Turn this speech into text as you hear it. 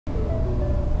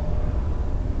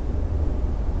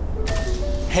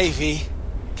Hey, V.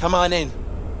 Come on in.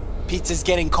 Pizza's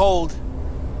getting cold.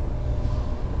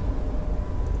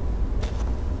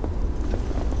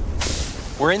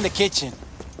 We're in the kitchen.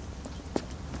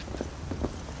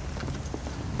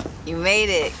 You made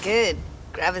it. Good.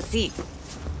 Grab a seat.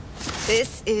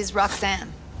 This is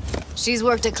Roxanne. She's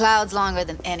worked at Clouds longer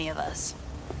than any of us.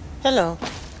 Hello.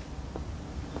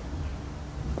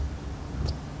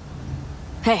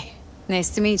 Hey, nice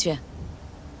to meet you.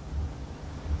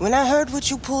 When I heard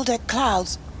what you pulled at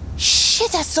Clouds,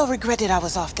 shit, I so regretted I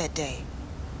was off that day.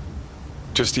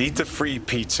 Just eat the free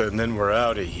pizza and then we're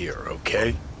out of here,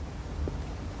 okay?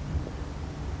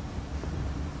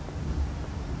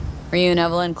 Were you and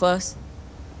Evelyn close?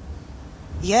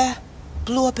 Yeah,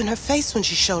 blew up in her face when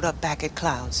she showed up back at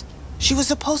Clouds. She was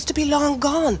supposed to be long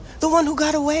gone, the one who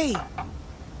got away.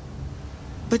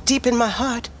 But deep in my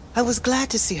heart, I was glad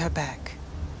to see her back.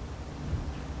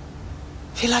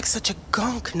 Feel like such a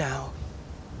gunk now.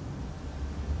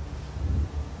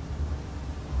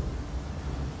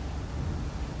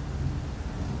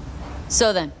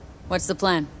 So then, what's the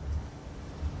plan?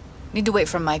 Need to wait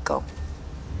for Michael.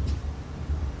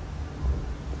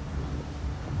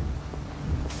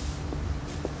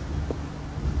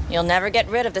 You'll never get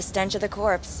rid of the stench of the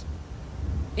corpse.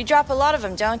 You drop a lot of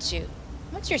them, don't you?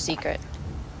 What's your secret?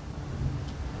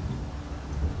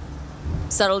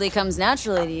 Subtlety comes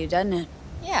naturally to you, doesn't it?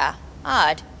 Yeah,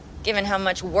 odd, given how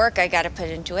much work I gotta put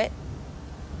into it.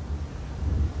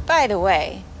 By the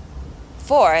way,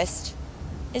 Forrest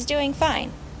is doing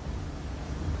fine.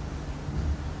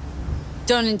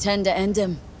 Don't intend to end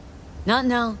him. Not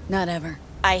now, not ever.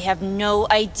 I have no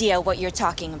idea what you're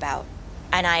talking about,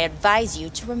 and I advise you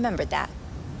to remember that.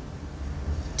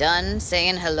 Done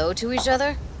saying hello to each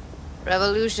other?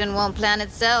 Revolution won't plan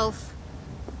itself.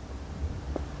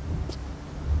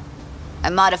 I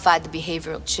modified the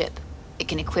behavioral chip. It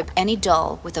can equip any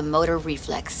doll with a motor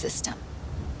reflex system.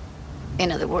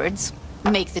 In other words,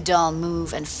 make the doll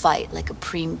move and fight like a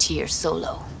Prime-tier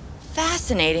solo.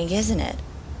 Fascinating, isn't it?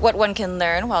 What one can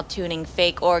learn while tuning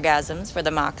fake orgasms for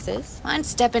the Moxes. Mind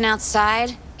stepping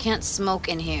outside? Can't smoke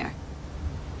in here.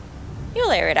 You'll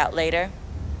air it out later.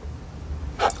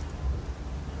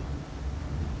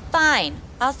 Fine,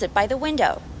 I'll sit by the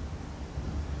window.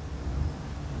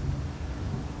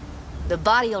 The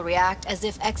body'll react as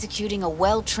if executing a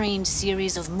well-trained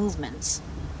series of movements.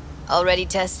 Already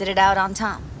tested it out on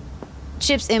Tom.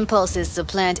 Chip's impulses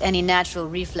supplant any natural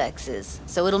reflexes,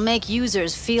 so it'll make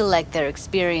users feel like they're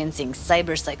experiencing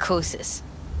cyberpsychosis.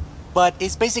 But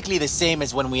it's basically the same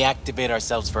as when we activate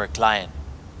ourselves for a client.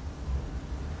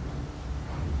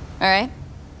 Alright.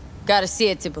 Gotta see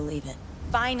it to believe it.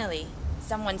 Finally,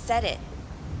 someone said it.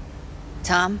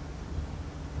 Tom?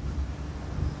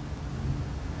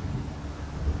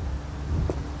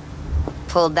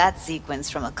 Pulled that sequence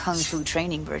from a kung fu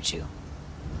training virtue.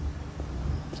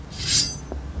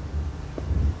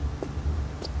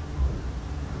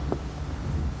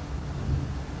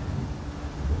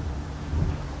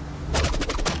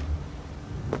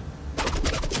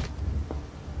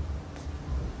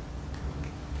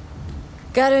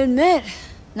 Gotta admit,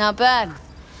 not bad.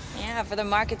 Yeah, for the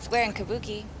market square in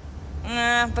Kabuki.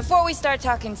 Before we start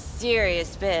talking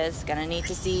serious biz, gonna need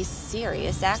to see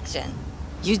serious action.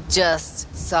 You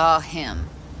just saw him.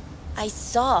 I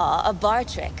saw a bar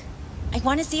trick. I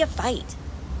want to see a fight.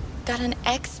 Got an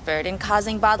expert in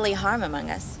causing bodily harm among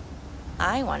us.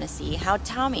 I want to see how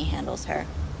Tommy handles her.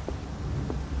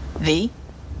 V?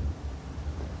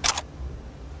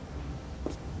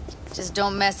 Just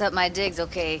don't mess up my digs,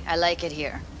 okay? I like it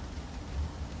here.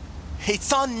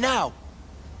 It's on now!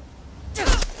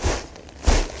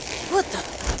 What the?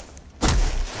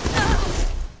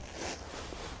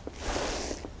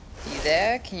 You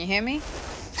there? Can you hear me?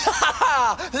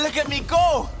 Look at me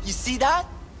go! You see that?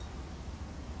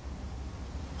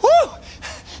 Woo!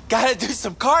 Gotta do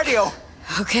some cardio!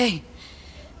 Okay.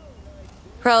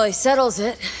 Probably settles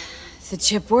it. The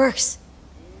chip works.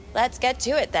 Let's get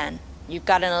to it then. You've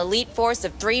got an elite force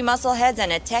of 3 muscleheads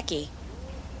and a techie.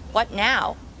 What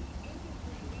now?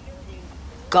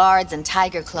 Guards and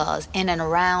tiger claws in and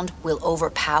around will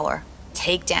overpower.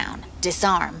 Take down,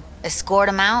 disarm, escort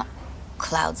them out.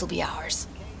 Clouds will be ours.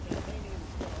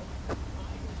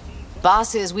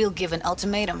 Bosses, we'll give an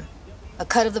ultimatum. A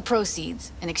cut of the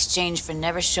proceeds in exchange for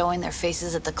never showing their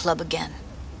faces at the club again.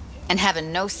 And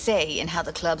having no say in how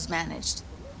the club's managed.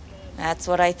 That's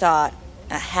what I thought.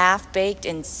 A half-baked,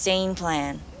 insane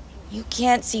plan. You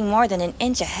can't see more than an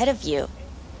inch ahead of you.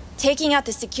 Taking out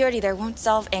the security there won't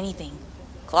solve anything.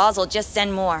 Claws will just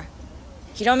send more.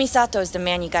 Hiromi Sato's the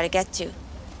man you gotta get to.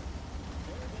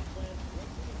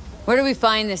 Where do we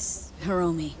find this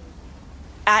Hiromi?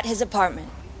 At his apartment.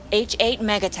 H8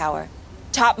 Mega Tower.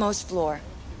 Topmost floor.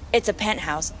 It's a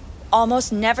penthouse.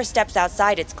 Almost never steps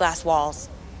outside its glass walls.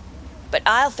 But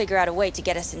I'll figure out a way to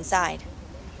get us inside.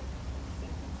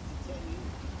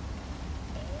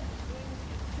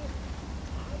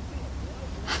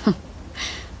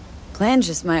 Plan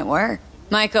just might work.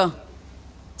 Michael,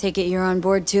 take it you're on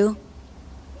board too?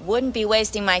 Wouldn't be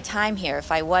wasting my time here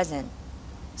if I wasn't.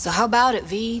 So how about it,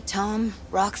 V, Tom,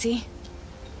 Roxy?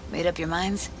 Made up your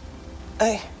minds?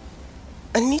 I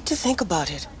need to think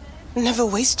about it. Never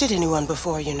wasted anyone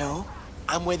before, you know.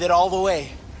 I'm with it all the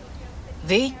way.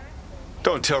 V?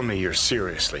 Don't tell me you're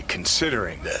seriously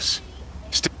considering this.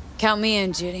 Count me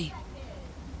in, Judy.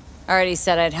 Already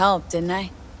said I'd help, didn't I?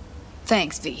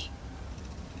 Thanks, V.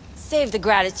 Save the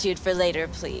gratitude for later,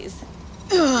 please.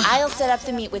 I'll set up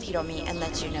the meet with Hiromi and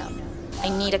let you know. I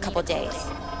need a couple days.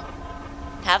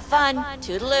 Have fun.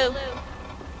 Toodaloo.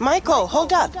 Michael,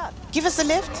 hold up. Give us a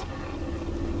lift.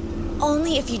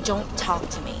 Only if you don't talk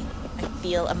to me. I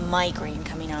feel a migraine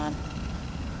coming on.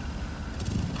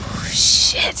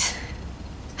 Shit.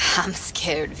 I'm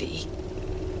scared, V.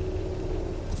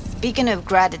 Speaking of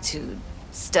gratitude,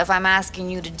 stuff I'm asking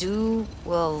you to do,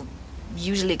 well,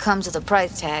 usually comes with a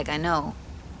price tag, I know.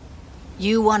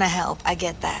 You want to help, I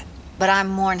get that. But I'm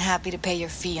more than happy to pay your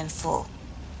fee in full.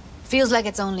 Feels like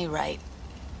it's only right.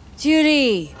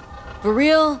 Judy! For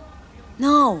real?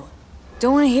 No.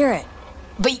 Don't want to hear it.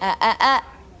 But...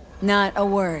 Not a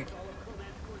word.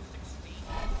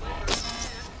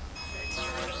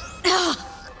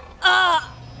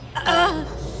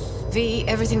 V,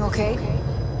 everything okay?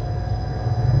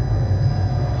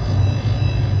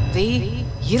 V,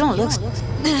 you don't look...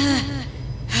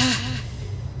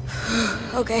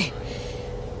 Okay.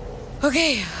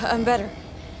 Okay, I'm better.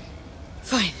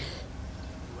 Fine.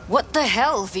 What the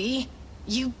hell, V?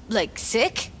 You, like,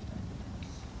 sick?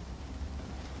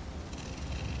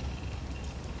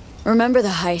 Remember the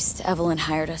heist Evelyn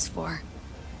hired us for?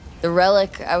 The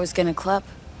relic I was gonna clip?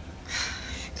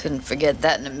 Couldn't forget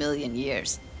that in a million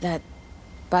years. That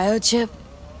biochip?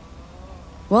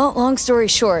 Well, long story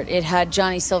short, it had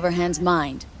Johnny Silverhand's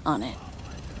mind on it.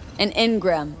 An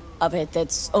engram of it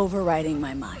that's overriding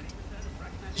my mind.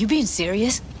 You being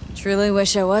serious? Truly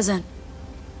wish I wasn't.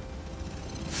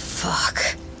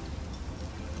 Fuck.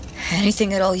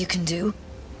 Anything at all you can do?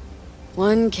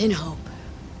 One can hope.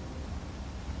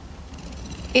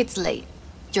 It's late.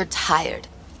 You're tired.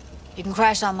 You can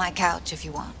crash on my couch if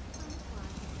you want.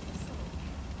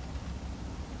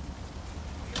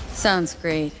 Sounds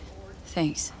great.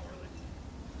 Thanks.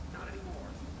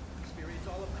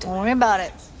 Don't worry about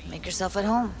it. Make yourself at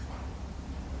home.